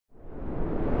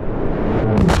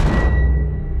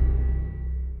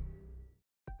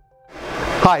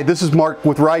Hi, this is Marc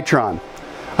with Ritron.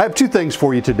 I have two things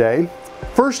for you today.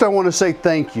 First, I want to say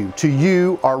thank you to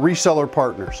you, our reseller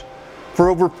partners. For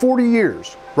over 40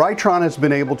 years, Ritron has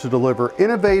been able to deliver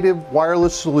innovative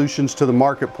wireless solutions to the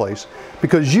marketplace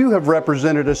because you have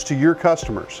represented us to your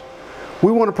customers.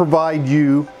 We want to provide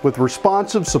you with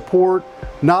responsive support,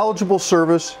 knowledgeable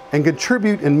service, and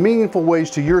contribute in meaningful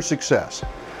ways to your success.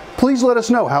 Please let us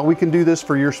know how we can do this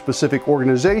for your specific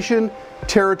organization,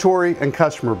 territory, and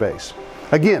customer base.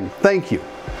 Again, thank you.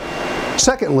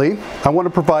 Secondly, I want to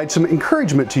provide some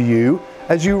encouragement to you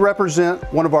as you represent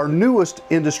one of our newest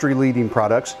industry-leading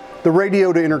products, the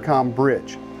Radio-To-Intercom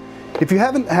Bridge. If you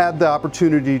haven't had the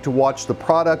opportunity to watch the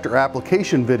product or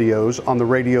application videos on the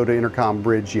Radio-To-Intercom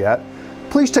Bridge yet,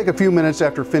 please take a few minutes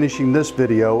after finishing this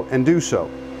video and do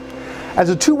so. As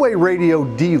a two-way radio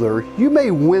dealer, you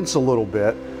may wince a little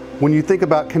bit when you think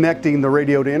about connecting the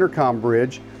Radio-To-Intercom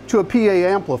Bridge to a PA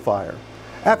amplifier.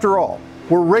 After all,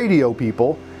 we're radio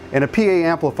people, and a PA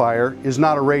amplifier is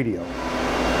not a radio.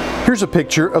 Here's a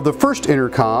picture of the first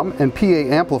intercom and PA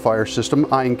amplifier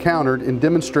system I encountered in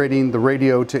demonstrating the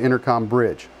Radio-To-Intercom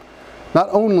Bridge. Not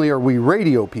only are we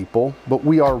radio people, but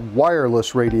we are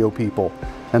wireless radio people,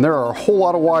 and there are a whole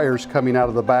lot of wires coming out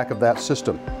of the back of that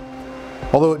system.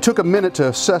 Although it took a minute to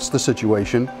assess the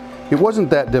situation, it wasn't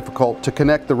that difficult to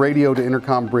connect the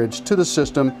Radio-To-Intercom Bridge to the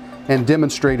system and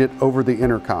demonstrate it over the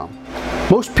intercom.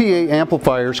 Most PA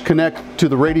amplifiers connect to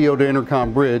the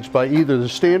Radio-To-Intercom Bridge by either the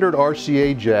standard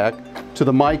RCA jack to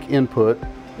the mic input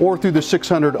or through the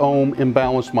 600 ohm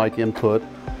imbalanced mic input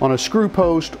on a screw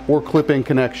post or clip-in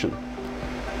connection.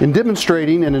 In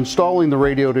demonstrating and installing the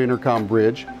Radio-To-Intercom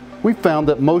Bridge, we found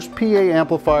that most PA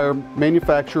amplifier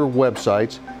manufacturer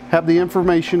websites have the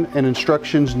information and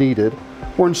instructions needed,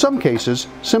 or in some cases,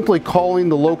 simply calling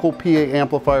the local PA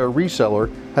amplifier reseller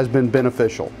has been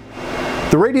beneficial.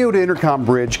 The Radio-To-Intercom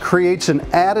Bridge creates an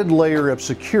added layer of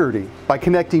security by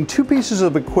connecting two pieces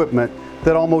of equipment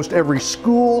that almost every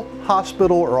school,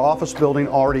 hospital, or office building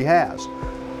already has: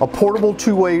 a portable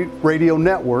two-way radio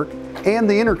network and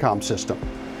the intercom system.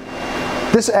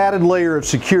 This added layer of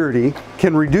security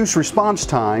can reduce response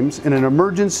times in an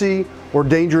emergency or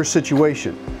dangerous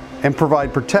situation and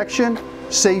provide protection,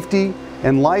 safety,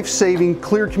 and life-saving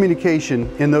clear communication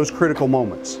in those critical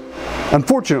moments.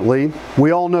 Unfortunately,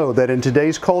 we all know that in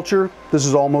today's culture, this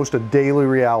is almost a daily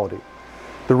reality.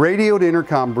 The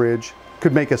Radio-To-Intercom Bridge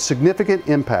could make a significant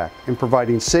impact in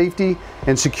providing safety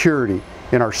and security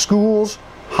in our schools,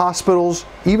 hospitals,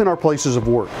 even our places of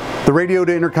work. The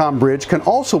Radio-To-Intercom Bridge can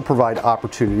also provide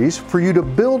opportunities for you to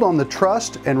build on the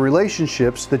trust and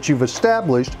relationships that you've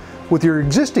established with your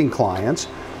existing clients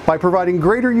by providing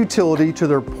greater utility to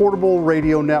their portable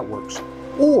radio networks,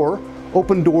 or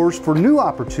open doors for new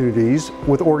opportunities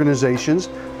with organizations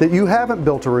that you haven't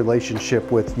built a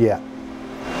relationship with yet.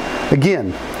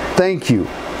 Again, thank you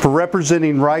for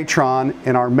representing Ritron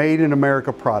and our Made in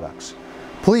America products.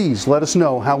 Please let us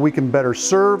know how we can better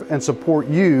serve and support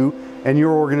you and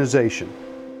your organization.